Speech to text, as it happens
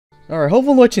Alright,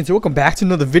 hopefully watching. So welcome back to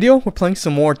another video. We're playing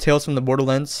some more Tales from the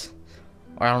Borderlands.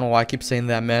 I don't know why I keep saying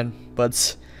that, man.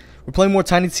 But we're playing more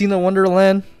Tiny Tina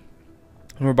Wonderland.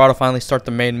 And we're about to finally start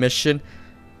the main mission.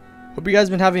 Hope you guys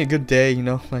been having a good day, you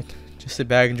know, like just sit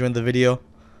back, enjoy the video.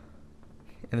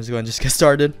 And let's go and just get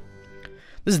started.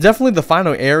 This is definitely the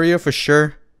final area for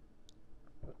sure.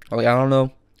 Like, I don't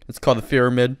know. It's called the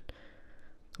Pyramid.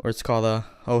 Or it's called the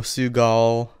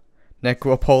Ossu-Gol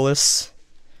Necropolis.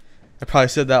 I probably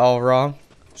said that all wrong.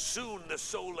 Soon the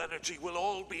soul energy will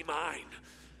all be mine.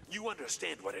 You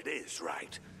understand what it is,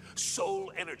 right?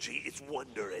 Soul energy is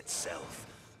wonder itself.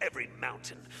 Every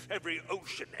mountain, every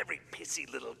ocean, every pissy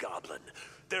little goblin.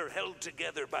 They're held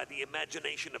together by the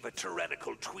imagination of a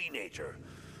tyrannical teenager.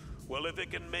 Well, if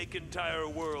it can make entire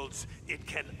worlds, it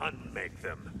can unmake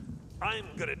them. I'm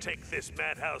gonna take this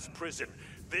madhouse prison,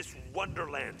 this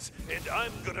Wonderlands, and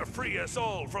I'm gonna free us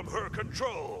all from her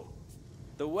control.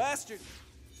 The Western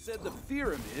said the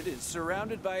pyramid is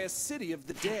surrounded by a city of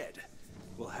the dead.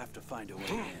 We'll have to find a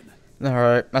way in.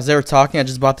 Alright, as they were talking, I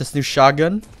just bought this new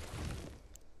shotgun.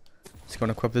 Just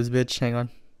gonna equip this bitch. Hang on.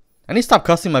 I need to stop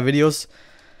cussing my videos.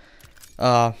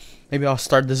 Maybe I'll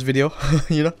start this video.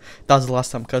 You know, that was the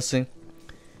last time cussing.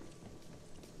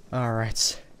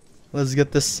 Alright. Let's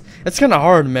get this. It's kind of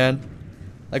hard, man.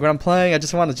 Like when I'm playing, I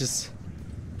just want to just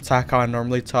talk how I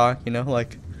normally talk, you know,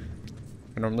 like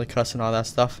I normally cuss and all that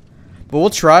stuff. But we'll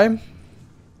try.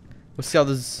 We'll see how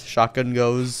this shotgun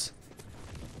goes.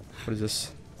 What is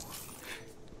this?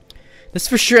 This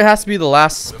for sure has to be the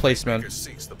last place, man.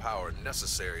 Seeks the power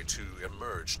necessary to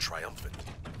emerge triumphant.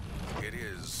 It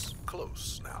is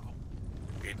close now.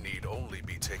 It need only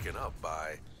be taken up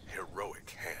by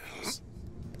heroic hands.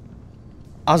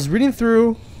 I was reading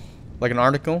through like an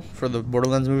article for the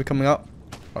Borderlands movie coming up.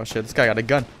 Oh shit, this guy got a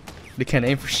gun. He can't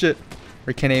aim for shit. Or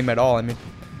he can't aim at all, I mean.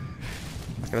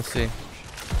 Okay, let's see.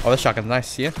 Oh, this shotgun's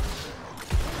nice, yeah?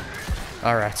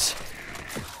 Alright.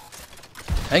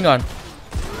 Hang on.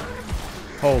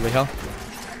 Holy hell.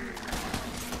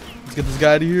 Let's get this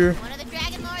guy out of here. One of the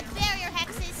Dragon Lord's barrier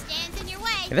hexes stands in your way.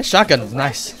 Yeah, this shotgun is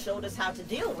nice. Showed us how to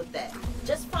deal with that.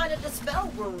 Just find a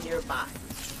dispel room nearby.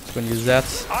 Just gonna use that.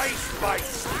 Ice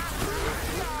Spice.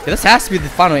 Yeah, this has to be the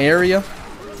final area.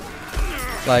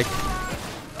 Like,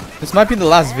 this might be the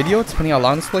last video, depending how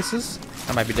long this place is.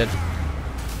 I might be dead.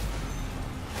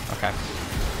 Okay.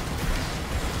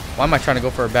 Why am I trying to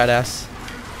go for a badass?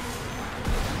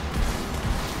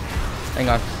 Hang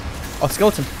on. Oh,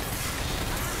 skeleton.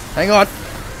 Hang on.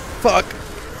 Fuck.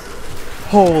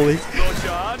 Holy.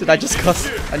 Did I just cuss?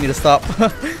 I need to stop.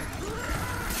 That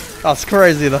was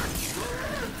crazy, though.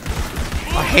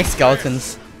 I hate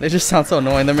skeletons. They just sound so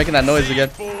annoying. They're making that noise again.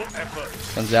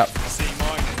 Comes out.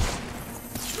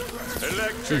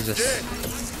 Jesus.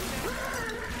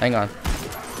 Hang on.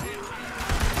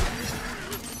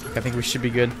 I think we should be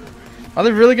good. Are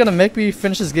they really gonna make me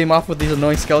finish this game off with these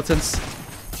annoying skeletons?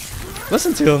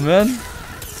 Listen to him, man.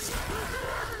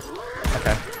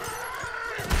 Okay.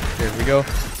 Here we go.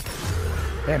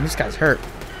 Damn, this guy's hurt.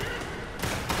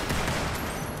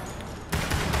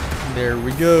 There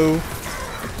we go.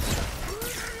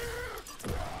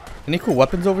 Any cool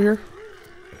weapons over here?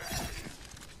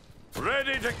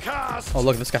 Ready to cast. Oh,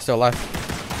 look, this guy's still alive.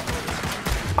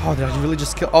 Oh, did I really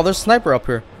just kill? Oh, there's a sniper up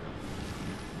here.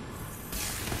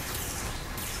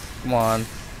 Come on.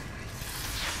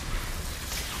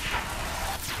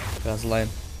 That's lame.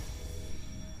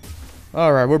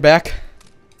 Alright, we're back.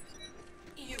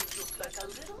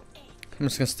 I'm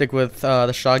just gonna stick with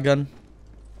the shotgun.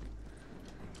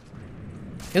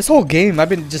 This whole game, I've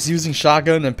been just using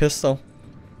shotgun and pistol.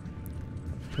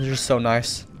 It's just so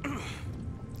nice.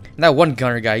 And that one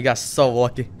gunner guy, he got so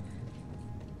lucky.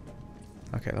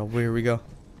 Okay, well, here we go.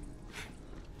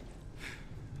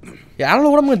 Yeah, I don't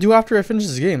know what I'm gonna do after I finish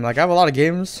this game. Like, I have a lot of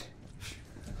games,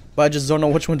 but I just don't know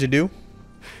which one to do.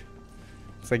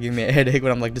 It's like giving me a headache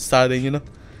when I'm like deciding, you know.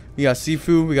 We got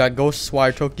Sifu, we got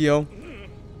Ghostwire Tokyo.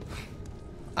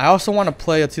 I also want to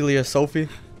play Atelier Sophie,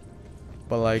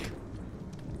 but like,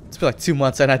 it's been like 2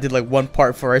 months and I did like one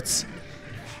part for it.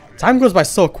 Time goes by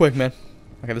so quick, man.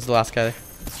 Okay, this is the last guy.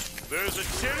 There's a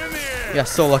chin in the air. Yeah,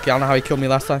 so lucky. I don't know how he killed me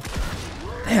last time.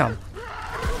 Damn.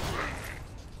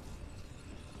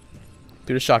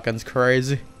 Dude, the shotgun's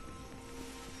crazy.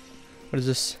 What is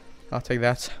this? I'll take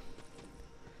that.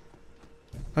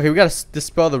 Okay, we gotta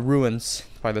dispel the ruins.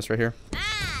 Try this right here.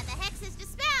 Ah, the hex is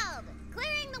dispelled,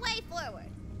 clearing the way forward.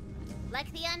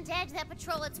 Like the undead that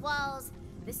patrol its walls,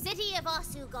 the city of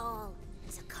Ossu-Gol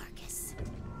is a carcass.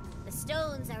 The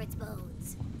stones are its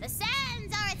bones. The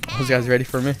sands are its heads. Those guys ready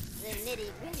for me? The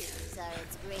nitty-gritties are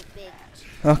its great big.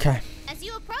 Okay. As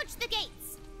you approach the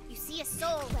gates, you see a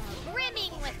soul well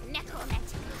brimming with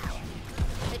necromantic power.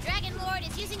 The Dragon Lord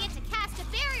is using it to cast a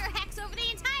barrier hex over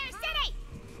the entire city!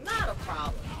 Not a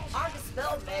problem. Our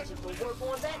dispel magic will work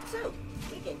on that too.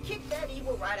 We can kick that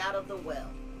evil right out of the well.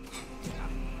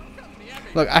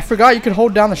 Look, I forgot you could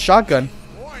hold down the shotgun.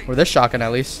 Or this shotgun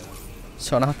at least.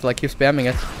 So I don't have to like keep spamming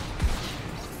it.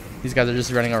 These guys are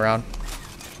just running around.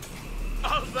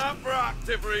 How's that for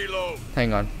active reload?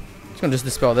 Hang on. Just gonna just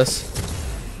dispel this.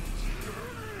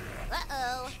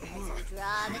 Uh-oh. As we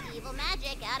draw the evil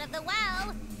magic out of the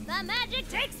well, the magic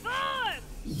takes form!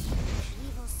 The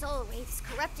evil soul wraiths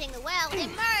corrupting the well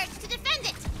emerge to defend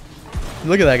it!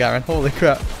 Look at that guy, man. Holy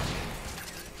crap.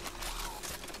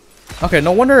 Okay,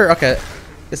 no wonder. Okay.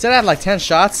 It said I had like 10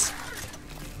 shots.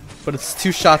 But it's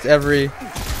 2 shots every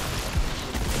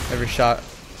shot.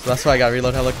 So that's why I got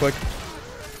reload hella quick.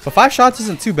 But 5 shots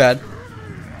isn't too bad.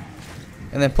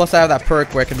 And then plus I have that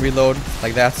perk where I can reload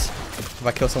like that if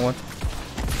I kill someone. So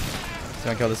I'm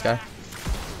gonna kill this guy.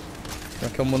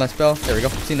 Gonna kill him with my spell. There we go.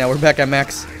 See, now we're back at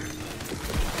max.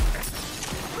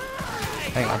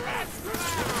 Hang on.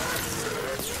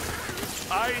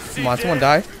 Come on, someone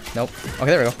die. Nope. Okay,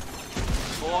 there we go.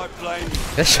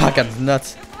 This shotgun's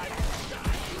nuts.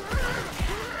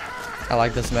 I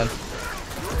like this, man.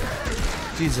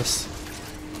 Jesus.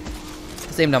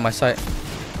 It's aimed at my sight.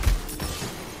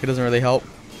 It doesn't really help.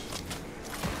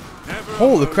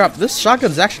 Holy crap, this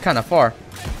shotgun's actually kind of far. I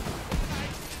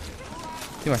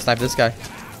think I snipe this guy.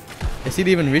 Let's see if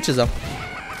it even reaches him.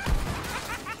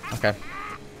 Okay.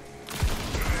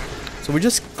 So we're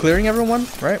just clearing everyone,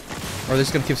 right? Or are they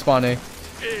just gonna keep spawning?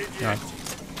 No.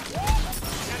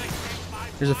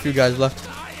 There's a few guys left.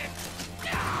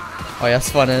 Oh yeah,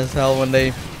 it's fun as hell when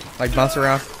they like bounce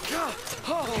around.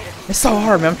 It's so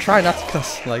hard, man. I'm trying not to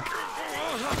cuss. Like,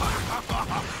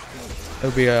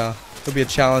 it'll be a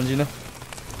challenge, you know.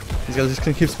 These guys just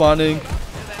gonna keep spawning.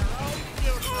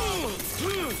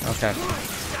 Okay.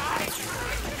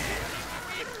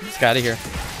 Let's get out of here.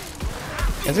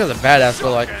 This guy's a badass,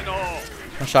 but like,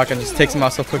 my shotgun just takes him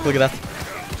out so quick. Look at that.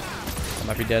 I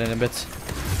might be dead in a bit.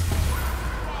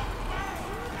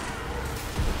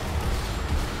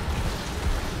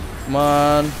 Come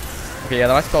on. Okay, yeah,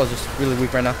 my spell is just really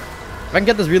weak right now. If I can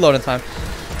get this reload in time.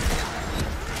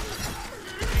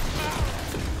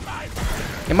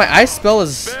 And my ice spell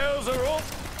is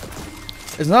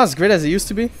not as great as it used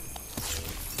to be.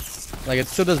 Like, it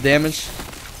still does damage.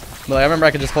 But like, I remember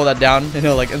I could just hold that down and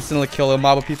it'll like instantly kill a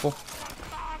mob of people.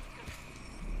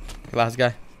 Okay, last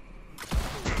guy.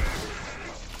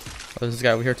 Oh, there's this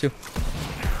guy over here too.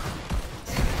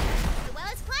 The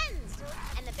well is cleansed,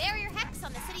 and the barrier hex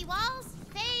on the city walls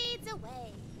fades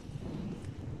away.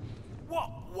 What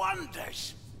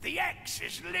wonders! The X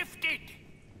is lifted!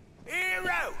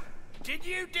 Hero, did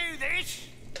you do this?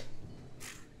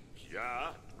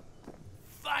 Yeah.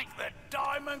 Thank the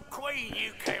Diamond Queen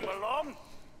you came along.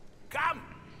 Come,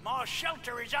 my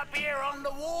shelter is up here on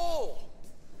the wall.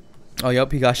 Oh,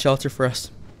 yep, he got shelter for us.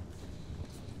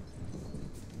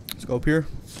 Let's go up here.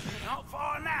 Not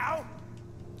far now.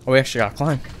 Oh, we actually gotta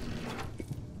climb.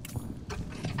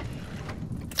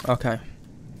 Okay.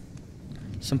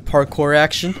 Some parkour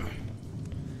action.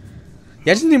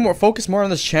 Yeah, I just need more focus more on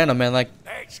this channel, man. Like,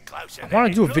 It's closer I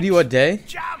want to do a video a day,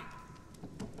 Jump.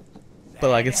 but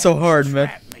like, it's so hard, man.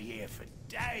 Trapped me here for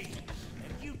days,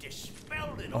 and you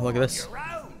dispelled it Oh, all look at on this. your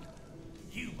own.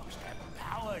 You must have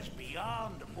powers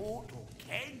beyond mortal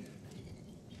ken.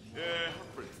 Yeah,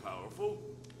 I'm pretty powerful.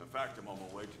 In fact, I'm on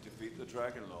my way to defeat the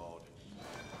Dragon Lord.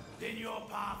 Then your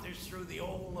path is through the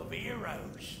Hall of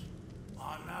Heroes.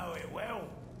 I know it well,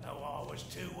 though I was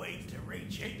too weak to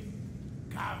reach it.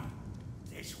 Come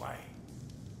this way.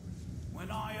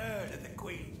 When I heard of the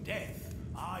Queen's death,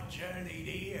 I journeyed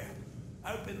here,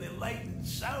 hoping the latent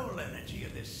soul energy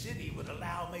of this city would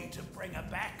allow me to bring her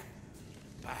back.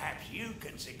 Perhaps you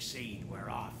can succeed where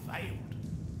I failed.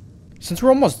 Since we're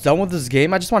almost done with this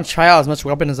game, I just want to try out as much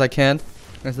weapon as I can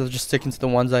instead of just sticking to the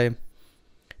ones I. Is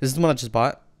this the one I just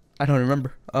bought? I don't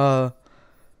remember. Let's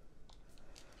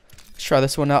try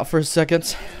this one out for a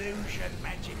second. Illusion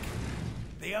magic.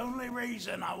 The only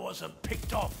reason I wasn't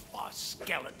picked off by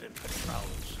skeleton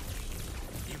patrols.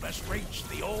 You must reach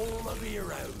the Hall of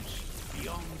Heroes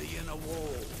beyond the inner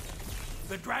wall.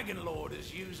 The Dragon Lord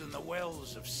is using the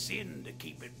wells of sin to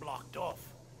keep it blocked off.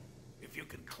 If you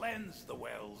can cleanse the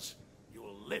wells, you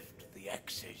will lift the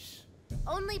X's.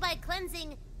 Only by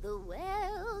cleansing the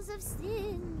wells of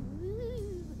sin.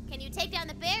 Ooh. Can you take down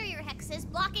the barrier hexes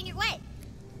blocking your way?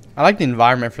 I like the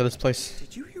environment for this place.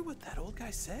 Did you hear what that old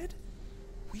guy said?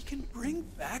 We can bring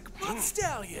back Blood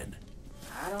Stallion.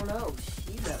 I don't know.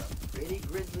 She's a pretty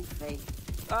grisly fate.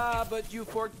 But you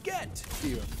forget,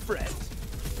 dear friend.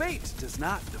 Fate does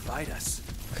not divide us.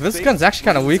 Okay, this gun's actually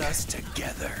kind of weak. Us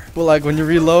together. But like when you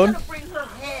reload, Bring her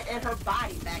head and her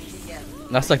body back together.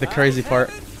 that's like the crazy part.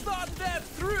 I haven't thought that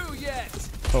through yet.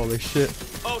 Holy shit.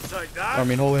 I'll take that. I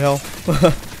mean, holy hell.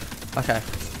 Okay.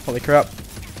 Holy crap.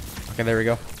 Okay, there we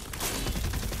go.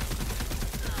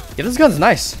 Yeah, this gun's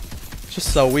nice. It's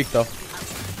just so weak though.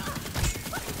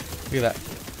 Look at that.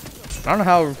 I don't know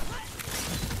how.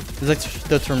 Is like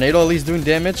the tornado at least doing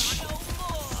damage?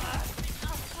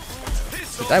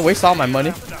 Did I waste all my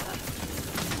money?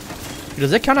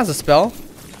 Does it count as a spell?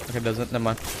 Okay, it doesn't. Never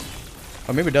mind.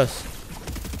 Or maybe it does.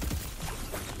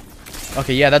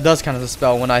 Okay, yeah, that does count as a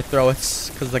spell when I throw it,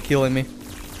 because it's like healing me.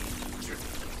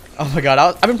 Oh my god,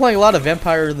 I've been playing a lot of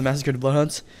Vampire the Masquerade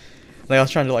Bloodhunts. Like I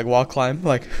was trying to like wall climb,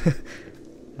 like.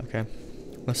 Okay,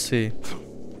 let's see.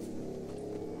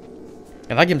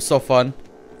 Yeah, that game's so fun.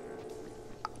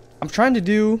 I'm trying to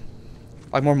do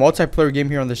like more multiplayer game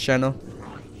here on this channel,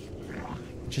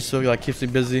 just so it like keeps me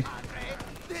busy.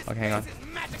 Okay, hang on.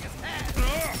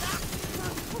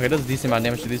 Okay, it does a decent amount of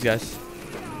damage to these guys.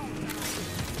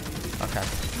 Okay,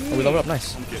 oh, we leveled up,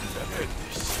 nice.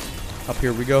 Up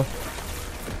here we go.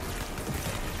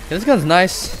 Yeah, this gun's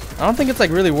nice. I don't think it's like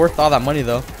really worth all that money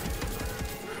though.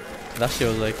 That shit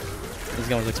was like, this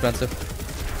gun was expensive.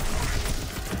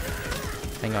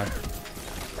 Hang on.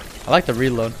 I like the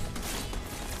reload.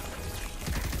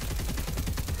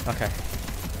 Okay.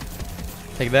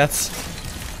 Take that.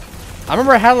 I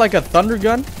remember I had like a thunder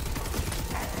gun,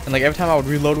 and like every time I would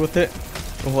reload with it,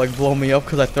 it would like blow me up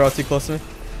because I throw it too close to me.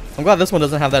 I'm glad this one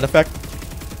doesn't have that effect.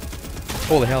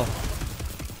 Holy hell.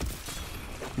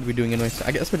 What are we doing anyways?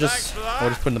 I guess we'll just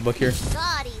put in the book here.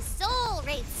 Gaudy soul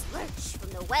wraiths lurch from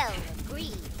the well of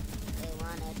greed. They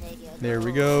wanna take your gold. There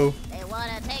we go. They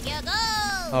wanna take your gold.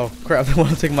 Oh crap, they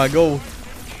want to take my gold.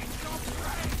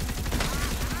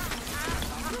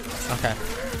 Okay.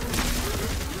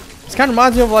 This kind of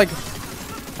reminds me of like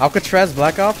Alcatraz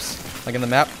Black Ops, like in the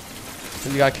map. So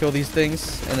you gotta kill these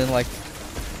things and then like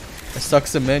it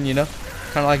sucks them in, you know?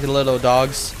 Kind of like the little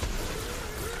dogs.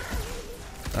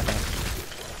 Okay.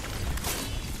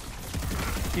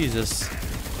 Jesus.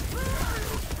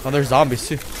 Oh, there's zombies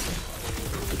too.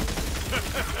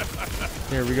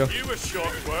 Here we go. You were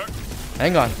short work.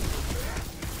 Hang on.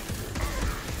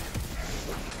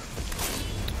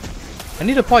 I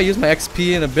need to probably use my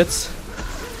XP in a bit.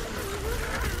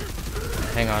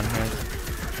 Hang on, man.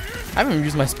 I haven't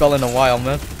used my spell in a while,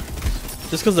 man.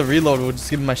 Just because the reload will just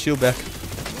give me my shield back.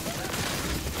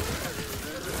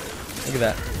 Look at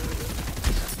that.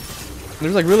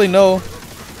 There's like really no...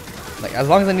 Like, as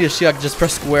long as I need a shield, I can just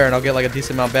press square and I'll get like a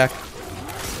decent amount back.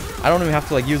 I don't even have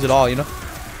to like use it all, you know?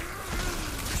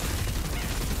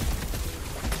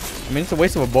 I mean, it's a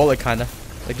waste of a bullet, kind of.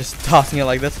 Like, just tossing it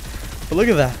like this. But look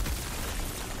at that.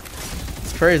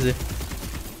 It's crazy.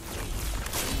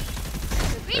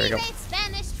 The There we greed go. wraiths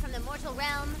vanished from the mortal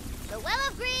realm. The well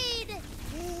of greed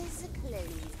is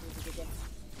closed.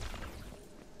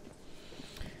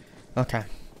 Okay.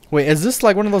 Wait, is this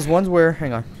like one of those ones where...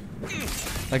 Hang on.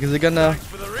 Like, is it gonna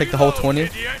take the whole 20?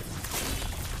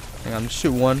 Hang on, just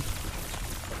shoot one.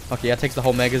 Okay, yeah, it takes the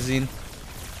whole magazine.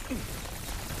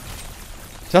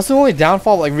 So that's the only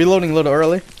downfall, like reloading a little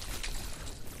early.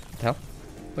 What the hell?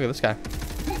 Look at this guy.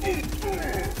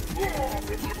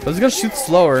 But it's gonna shoot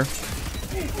slower. I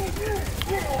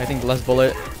think the less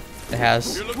bullet it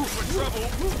has. You're looking for trouble.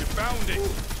 You found it.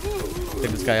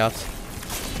 Take this guy out.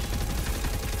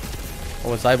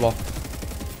 Oh, his eyeball.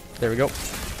 There we go.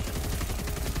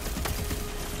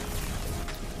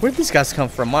 Where did these guys come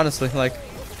from, honestly? Like,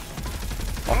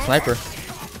 oh, sniper.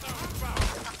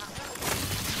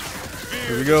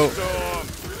 Here we go.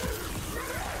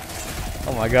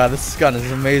 Oh my god, this gun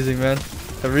is amazing, man.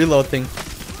 The reload thing.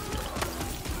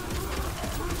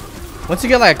 Once you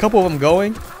get like a couple of them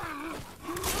going,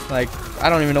 like, I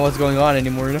don't even know what's going on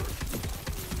anymore, you know?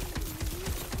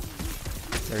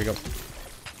 There we go.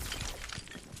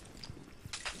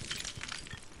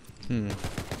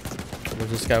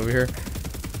 There's this guy over here.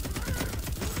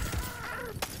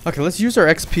 Okay, let's use our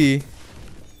XP.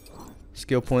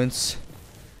 Skill points.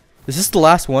 Is this the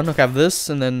last one? Okay, I have this,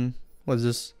 and then what is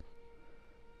this?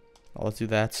 Oh, let's do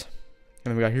that.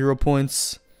 And then we got hero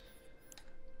points.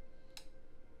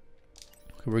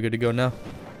 Okay, we're good to go now.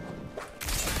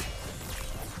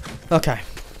 Okay.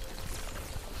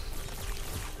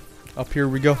 Up here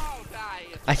we go.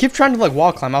 I keep trying to like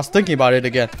wall climb. I was thinking about it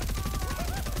again.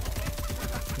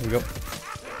 Here we go.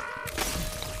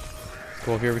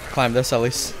 Go over here. We can climb this at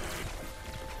least.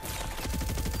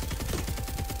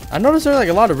 I noticed there's like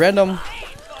a lot of random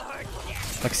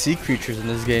like sea creatures in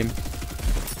this game.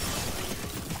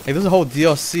 Like there's a whole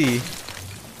DLC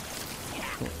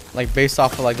like based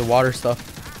off of like the water stuff.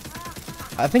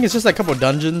 I think it's just like a couple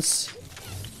dungeons.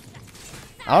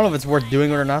 I don't know if it's worth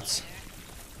doing it or not.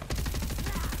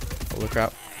 Holy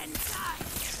crap.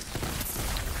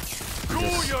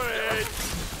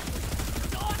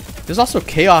 There's also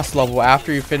chaos level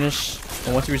after you finish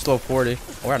and once you reach level 40.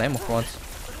 Oh, we're out of ammo for once.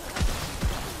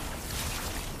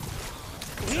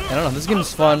 I don't know, this game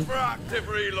is fun.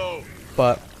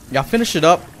 But yeah, I'll finish it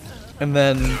up and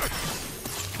then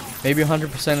maybe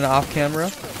 100% in off camera.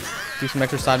 Do some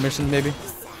extra side missions maybe.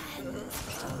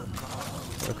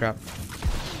 Oh crap.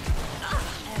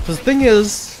 So the thing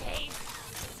is,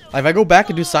 like, if I go back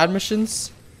and do side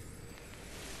missions,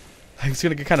 like, it's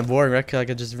gonna get kind of boring, right? Cause I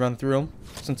could just run through them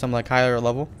since I'm like higher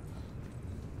level.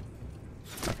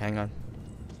 Okay, hang on.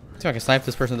 I think I can snipe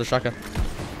this person with a shotgun.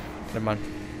 Never mind.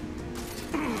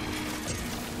 Alright,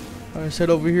 let's head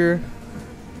over here.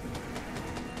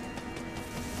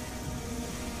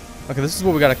 Okay, this is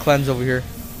what we gotta cleanse over here.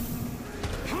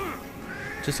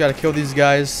 Just gotta kill these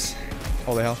guys.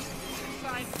 Holy hell.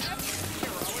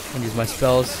 And use my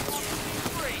spells.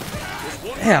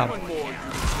 Damn.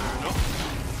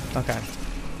 Okay.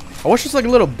 I wish there's like a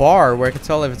little bar where I could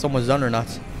tell if it's almost done or not.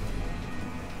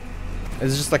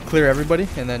 Is it just like clear everybody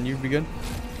and then you'd be good?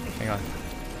 Hang on.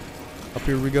 Up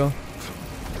here we go.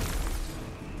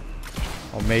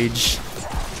 Oh, mage.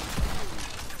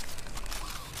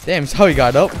 Damn, that's how he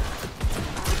got up.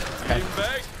 Okay.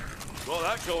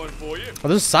 Oh,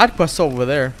 there's a side quest over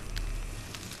there.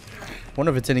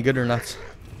 Wonder if it's any good or not.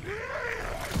 Here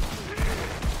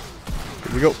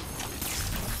we go.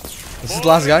 This is the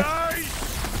last guy.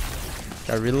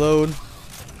 Gotta reload.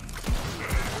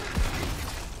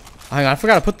 Hang on, I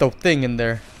forgot to put the thing in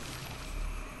there.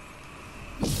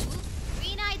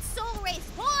 Green-eyed soul race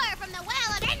pour from the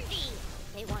well of envy.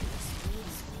 They want your sweet.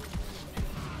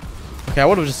 Okay, I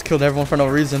would have just killed everyone for no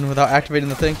reason without activating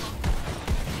the thing.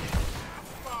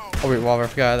 Oh wait, Walver, I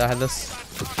forgot I had this.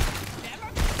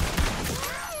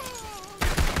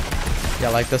 Yeah,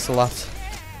 I like this a lot.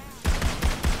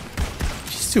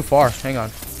 She's too far. Hang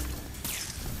on.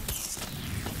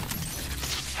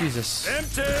 Jesus.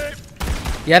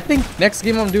 Yeah, I think next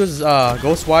game I'm gonna do is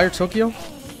Ghostwire Tokyo.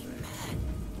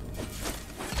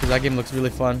 Because that game looks really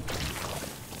fun.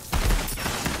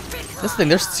 This thing,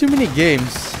 there's too many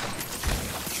games.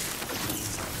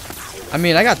 I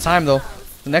mean, I got time though.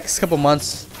 The next couple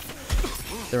months,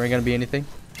 there ain't gonna be anything.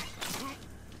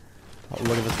 Oh,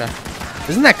 look at this guy.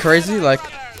 Isn't that crazy? Like,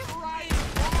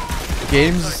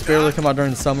 games barely come out during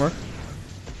the summer.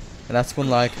 And that's when,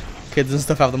 like, kids and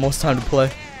stuff have the most time to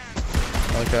play.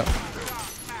 I like that.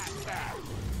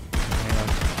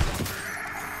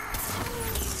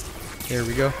 There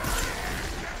we go.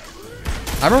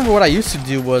 I remember what I used to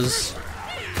do was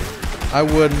I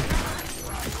would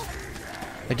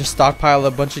like just stockpile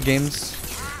a bunch of games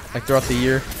like throughout the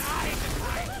year,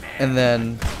 and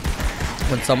then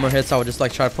when summer hits I would just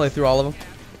like try to play through all of them.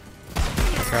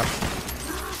 Oh, crap.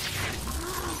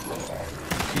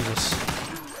 Jesus.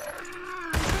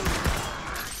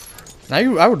 Now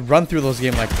I would run through those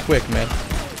games like quick, man.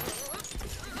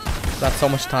 That's so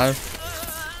much time.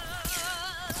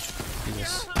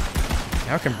 Jesus.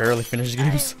 Now I can barely finish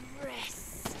games.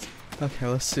 Okay,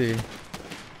 let's see.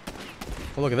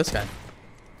 Oh, look at this guy.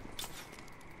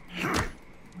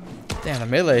 Damn, the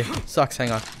melee sucks.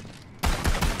 Hang on.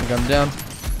 Gun down.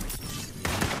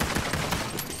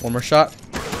 One more shot.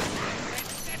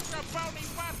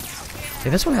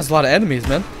 Yeah, this one has a lot of enemies,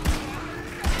 man.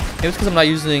 Maybe it's because I'm not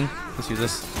using... Let's use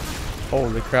this.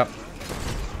 Holy crap.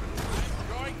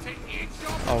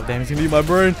 Oh, damn, he's gonna eat my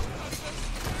brain.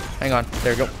 Hang on.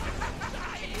 There we go.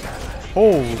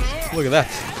 Oh, look at that.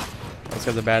 This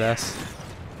guy's a badass.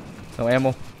 No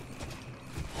ammo.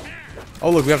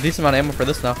 Oh, look, we have a decent amount of ammo for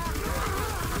this now.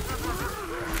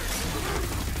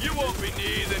 You won't be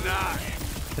needing that.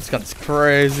 This gun's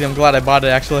crazy. I'm glad I bought it,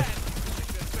 actually.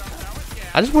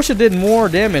 I just wish it did more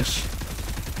damage.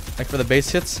 Like for the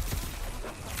base hits.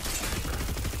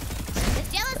 The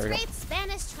jealous wraiths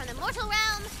banished from the mortal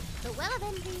realm, the well of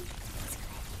envy.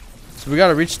 So we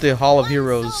gotta reach the Hall of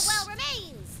Heroes. Well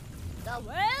remains, the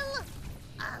well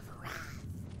of wrath.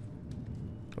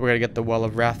 We're gonna get the Well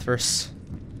of Wrath first.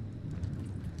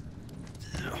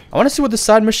 I want to see what the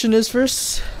side mission is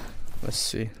first. Let's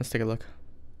see. Let's take a look.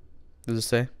 What does it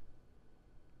say?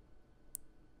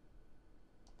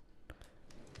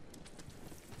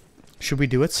 Should we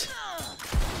do it?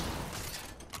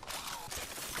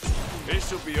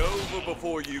 This'll be over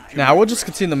before you can. Nah, we'll just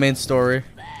continue the main story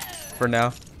for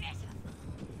now.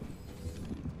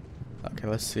 Okay,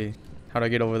 let's see. How do I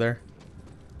get over there?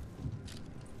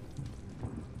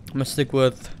 I'm gonna stick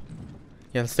with,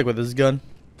 yeah, let's stick with this gun.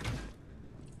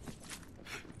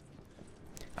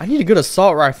 I need a good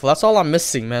assault rifle. That's all I'm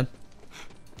missing, man.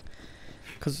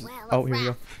 Cause Well, oh, here we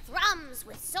go. Thrums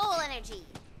with soul energy.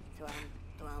 Thrum,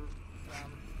 thrum,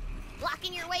 thrum.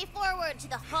 Blocking your way forward to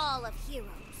the Hall of Heroes.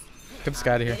 Get this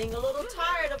guy out of here. Getting a little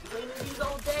tired of cleaning these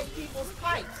old dead people's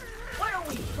pipes. What are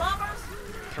we, plumbers?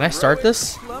 Can I start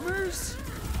this? Plumbers?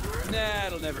 Nah,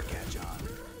 it'll never catch on.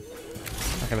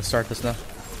 I gotta start this now.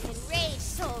 Enraged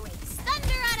soul rays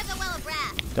thunder out of the well of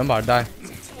wrath. I'm about to die. To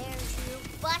tear you,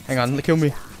 but Hang on, kill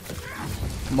me.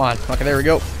 Come on. Okay, there we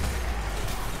go.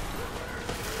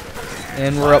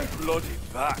 And we're up. Bloody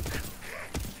back.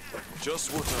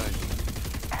 Just what I need.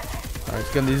 Alright,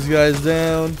 let's gun these guys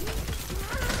down.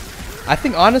 I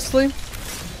think honestly,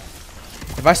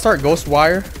 if I start Ghost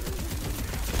Wire,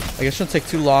 like it shouldn't take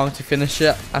too long to finish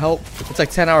it. I hope. It's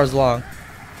like 10 hours long.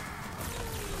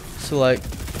 So like,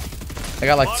 I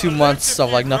got like 2 months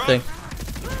of like nothing.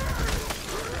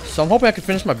 So I'm hoping I can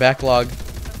finish my backlog.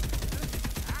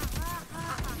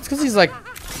 It's because these like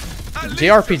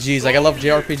JRPGs, like I love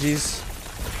JRPGs.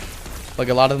 Like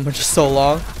a lot of them are just so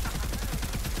long.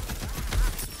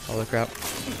 Holy crap.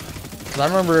 Cause I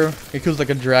remember it was like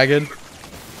a dragon.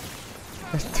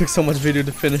 It took so much video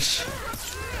to finish.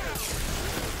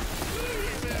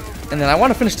 And then I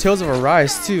want to finish Tales of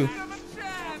Arise too.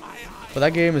 But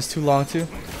that game is too long too.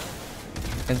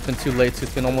 And it's been too late too.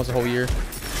 It's been almost a whole year.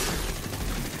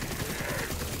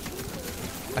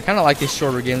 I kind of like these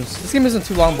shorter games. This game isn't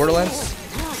too long, Borderlands.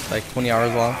 It's like 20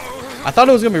 hours long. I thought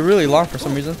it was going to be really long for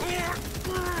some reason.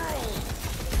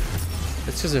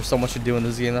 It's because there's so much to do in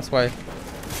this game. That's why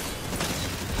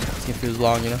this game feels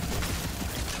long, you know?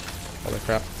 Holy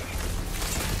crap.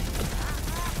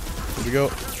 Here we go.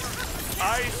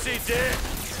 I see dead.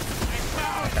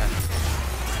 Okay.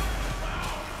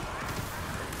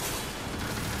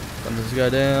 Run this guy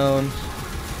down.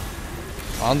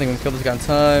 I don't think we can kill this guy in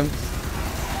time.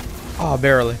 Oh,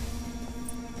 barely.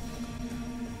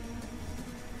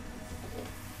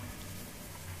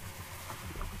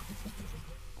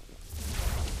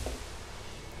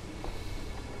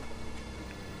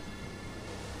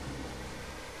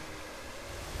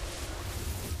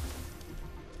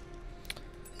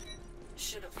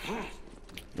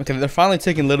 Okay, they're finally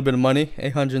taking a little bit of money.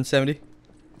 870.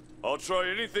 I'll try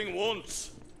anything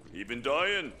once, even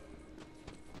dying.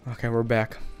 Okay, we're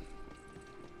back.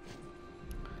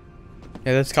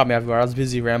 Yeah, this caught me off guard. I was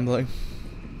busy rambling.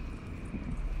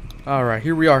 Alright,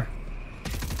 here we are.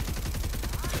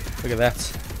 Look at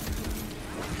that.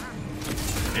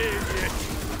 Idiot.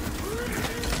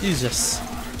 Jesus.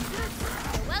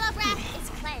 the well of wrath is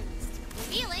cleansed,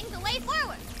 revealing the way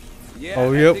forward. Yeah,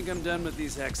 Oh, I yep. think I'm done with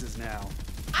these hexes now.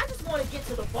 I just want to get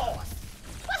to the boss.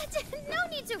 What? No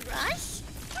need to rush.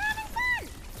 We're having fun.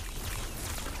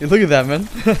 Hey, look at that, man.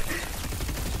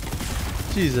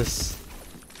 Jesus.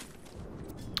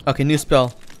 Okay, new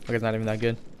spell. Okay, it's not even that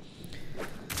good.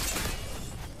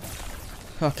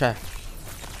 Okay.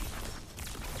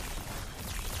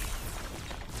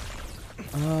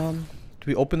 Do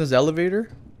we open this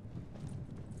elevator?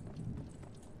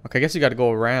 Okay, I guess you gotta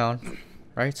go around,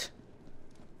 right?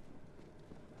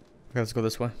 Okay, let's go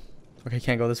this way. Okay,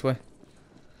 can't go this way.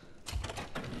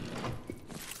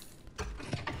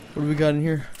 What do we got in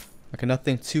here? Okay,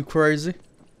 nothing too crazy.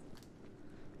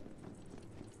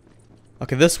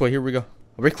 Okay, this way. Here we go. Are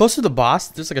we close to the boss?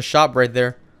 There's like a shop right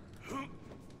there.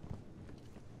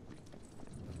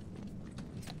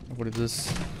 What is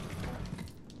this?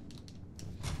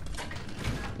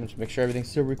 Let's make sure everything's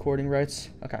still recording right.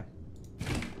 Okay.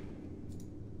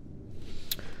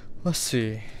 Let's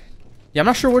see. Yeah, I'm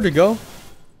not sure where to go.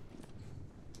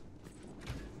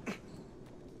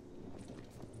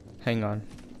 Hang on.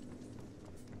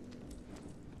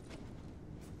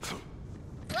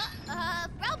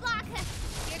 Roadblock.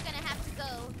 You're gonna have to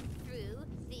go through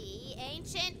the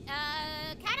ancient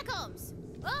catacombs.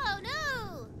 Oh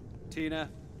no! Tina,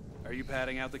 are you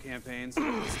padding out the campaigns?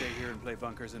 Stay here and play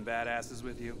bunkers and badasses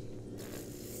with you?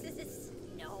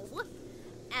 No.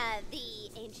 The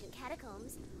ancient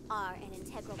catacombs are an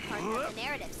integral part of the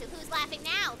narrative. So who's laughing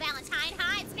now? Valentine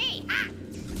hides me. Ha!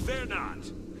 They're not.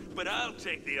 But I'll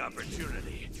take the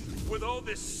opportunity. With all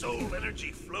this soul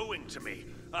energy flowing to me,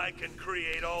 I can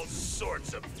create all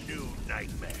sorts of new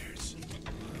nightmares.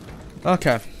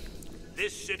 Okay.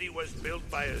 This city was built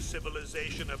by a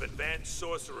civilization of advanced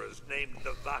sorcerers named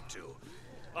the Vatu.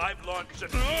 I've launched an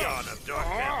eon of dark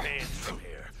campaigns from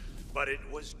here, but it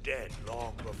was dead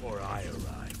long before I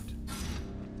arrived.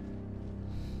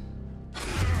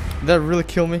 Did that really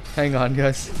kill me? Hang on,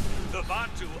 guys. The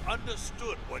Vatu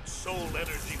understood what soul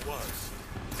energy was,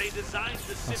 They designed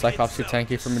the city Cyclops too itself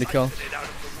tanky for me to kill. siphon it out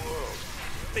of the world.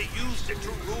 They used it to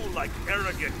rule like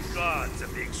arrogant gods at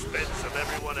the expense of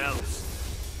everyone else.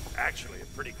 Actually, a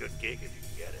pretty good gig if you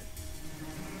can get it.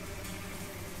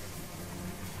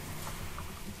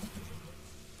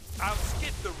 I'll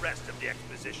skip the rest of the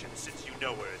exposition since you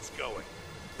know where it's going.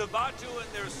 The Batu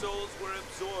and their souls were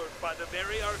absorbed by the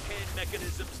very arcane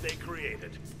mechanisms they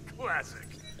created. Classic.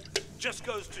 Just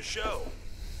goes to show,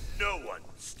 no one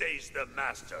stays the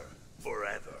master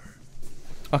forever.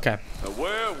 Okay.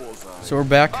 Where was I? So we're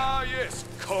back. Ah, yes,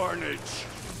 carnage.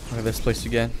 Look at this place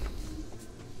again.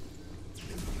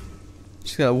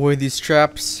 Just gotta avoid these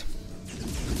traps.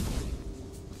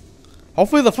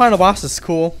 Hopefully the final boss is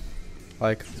cool.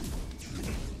 Like,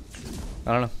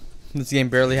 I don't know. This game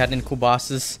barely had any cool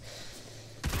bosses.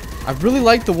 I really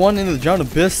liked the one in the Drowned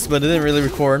Abyss, but it didn't really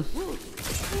record.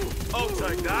 I'll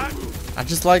take that. I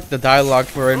just like the dialogue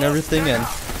for it and everything, and I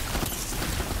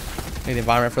think the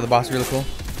environment for the boss is really cool.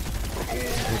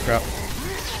 Holy crap.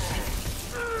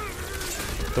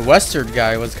 The Western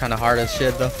guy was kind of hard as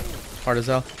shit, though. Hard as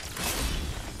hell.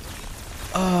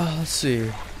 Let's see.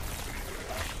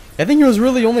 I think he was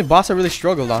really the only boss I really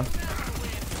struggled on.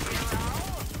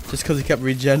 Just because he kept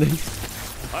regenning.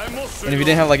 And if you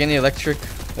didn't have like any electric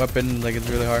weapon, like it's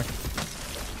really hard.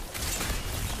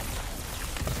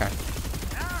 Okay.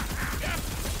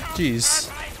 Jeez.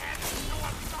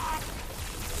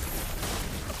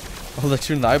 Oh, that's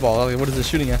shooting the eyeball. What is it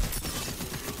shooting at?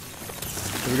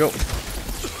 Here we go.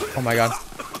 Oh my god.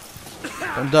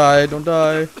 Don't die, don't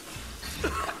die.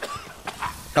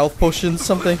 Health potion,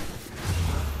 something.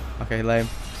 Okay, lame.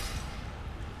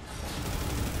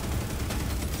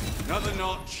 Another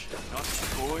notch, not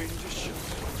going to show.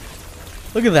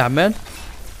 Look at that, man.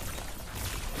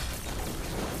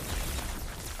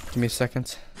 Give me a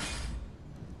second.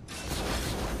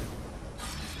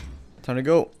 Time to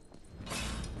go.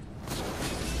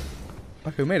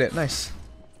 Okay, we made it. Nice.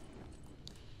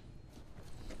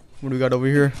 What do we got over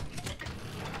here?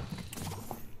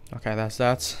 Okay, that's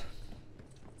that.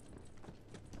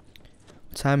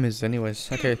 What time is it anyways?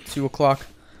 Okay, 2 o'clock.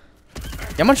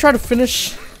 Yeah, I'm gonna try to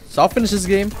finish. So I'll finish this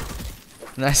game.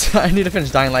 And I need to finish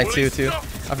Dying Light 2 too.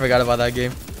 I forgot about that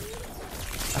game.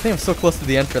 I think I'm so close to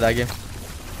the end for that game.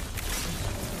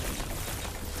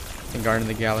 And Guardian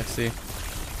of the Galaxy.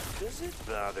 Does it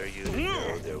bother you to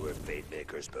know there were fate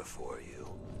makers before you?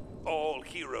 All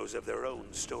heroes of their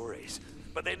own stories.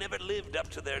 But they never lived up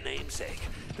to their namesake.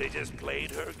 They just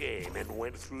played her game and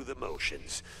went through the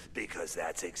motions. Because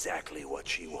that's exactly what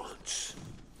she wants.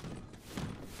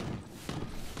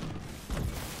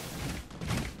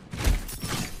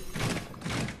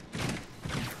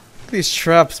 These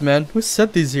traps, man. Who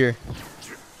set these here?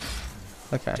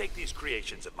 Okay. Take these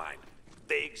creations of mine.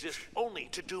 They exist only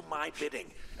to do my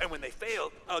bidding. And when they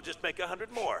fail, I'll just make 100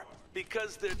 more.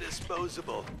 Because they're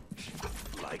disposable.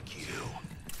 Like you.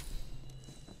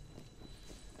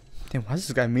 Damn, why is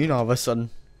this guy mean all of a sudden?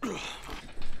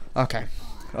 Okay.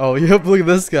 Oh, yep, look at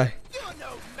this guy.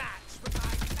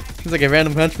 He's like a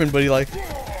random henchman, but he like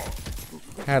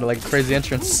had like a crazy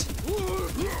entrance.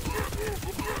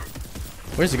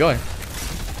 Where's he going?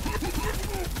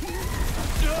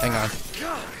 Hang on.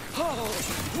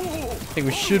 I think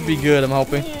we should be good, I'm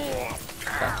hoping.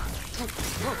 Okay.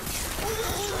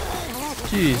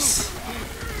 Jeez.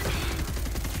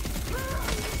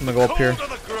 I'm gonna go up here.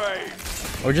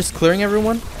 We're just clearing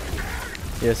everyone?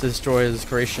 Yes, destroy his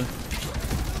creation.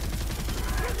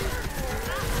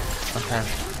 Okay.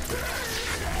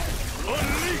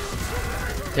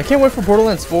 Yeah, I can't wait for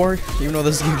Borderlands 4, even though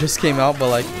this game just came out, but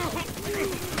like,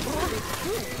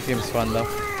 this game's fun though.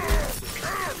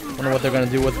 Wonder what they're gonna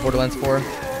do with Borderlands 4.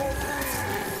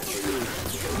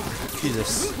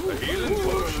 Jesus.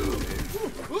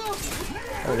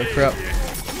 Holy crap.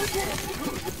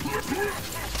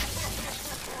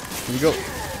 Here we go.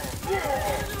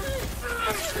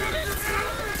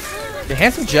 The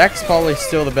Handsome Jack's probably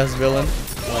still the best villain.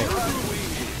 Like,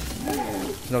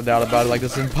 no doubt about it. Like,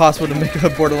 it's impossible to make a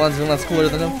Borderlands villain that's cooler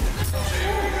than him.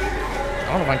 I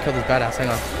don't know if I can kill this badass. Hang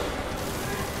on.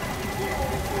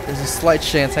 There's a slight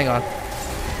chance. Hang on.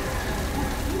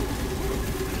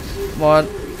 Come on.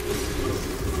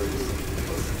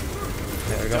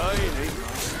 There we go.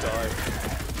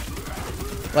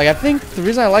 Like, I think the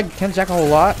reason I like Ken Jack a whole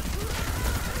lot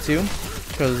too,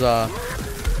 because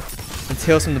in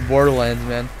Tales from the Borderlands,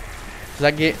 man,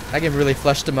 that game really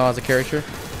fleshed him out as a character.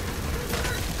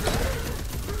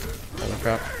 Holy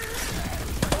crap!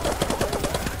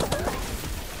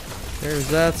 There's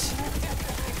that.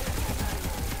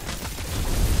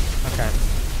 Okay.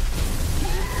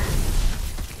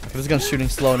 This gun's shooting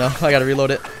slow now. I gotta reload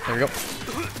it. There we go.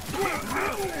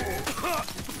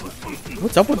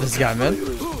 What's up with this guy, man?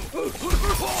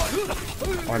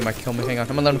 Oh, he might kill me. Hang on.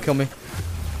 I'm gonna let him kill me.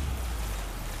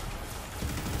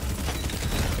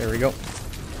 There we go.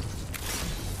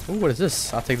 Ooh, what is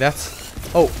this? I'll take that.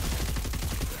 Oh.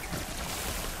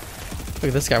 Look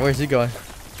at this guy. Where's he going?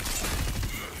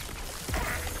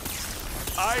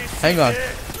 Hang on.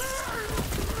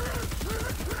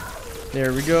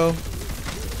 There we go.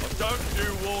 Don't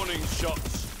do warning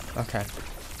shots. Okay.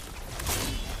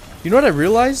 You know what I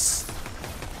realized?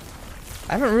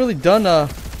 I haven't really done like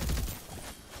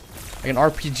an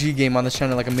RPG game on this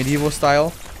channel, like a medieval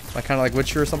style, like kind of like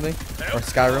Witcher or something, or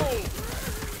Skyrim.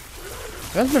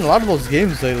 There's been a lot of those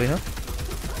games lately, huh?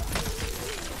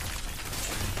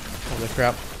 Holy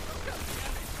crap!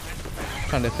 I'm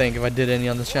trying to think if I did any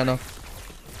on this channel.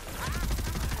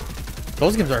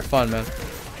 Those games are fun, man.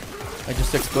 Like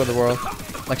just to explore the world.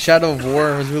 Like Shadow of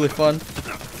War was really fun.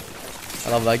 I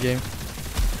love that game.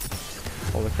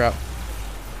 Holy crap.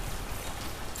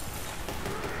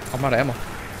 I'm out of ammo.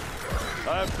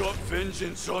 I've got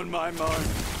vengeance on my mind.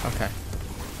 Okay.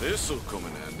 This'll come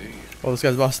in handy. Oh, this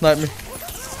guy's about to snipe me.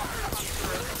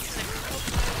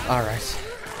 Alright.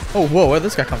 Oh, whoa, where'd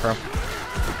this guy come from?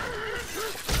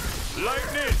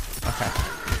 Lightning! Okay.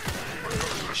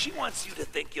 She wants you to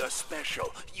think you're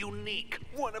special, unique,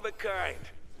 one of a kind.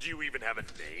 Do you even have a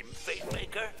name,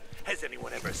 Fatemaker? Has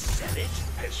anyone ever said it?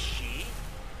 Has she?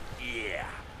 Yeah.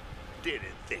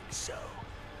 Didn't think so.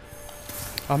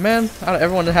 Oh man,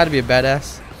 everyone had to be a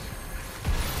badass.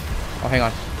 Oh, hang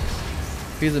on.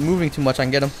 If he's moving too much, I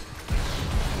can get him.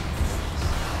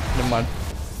 Never mind.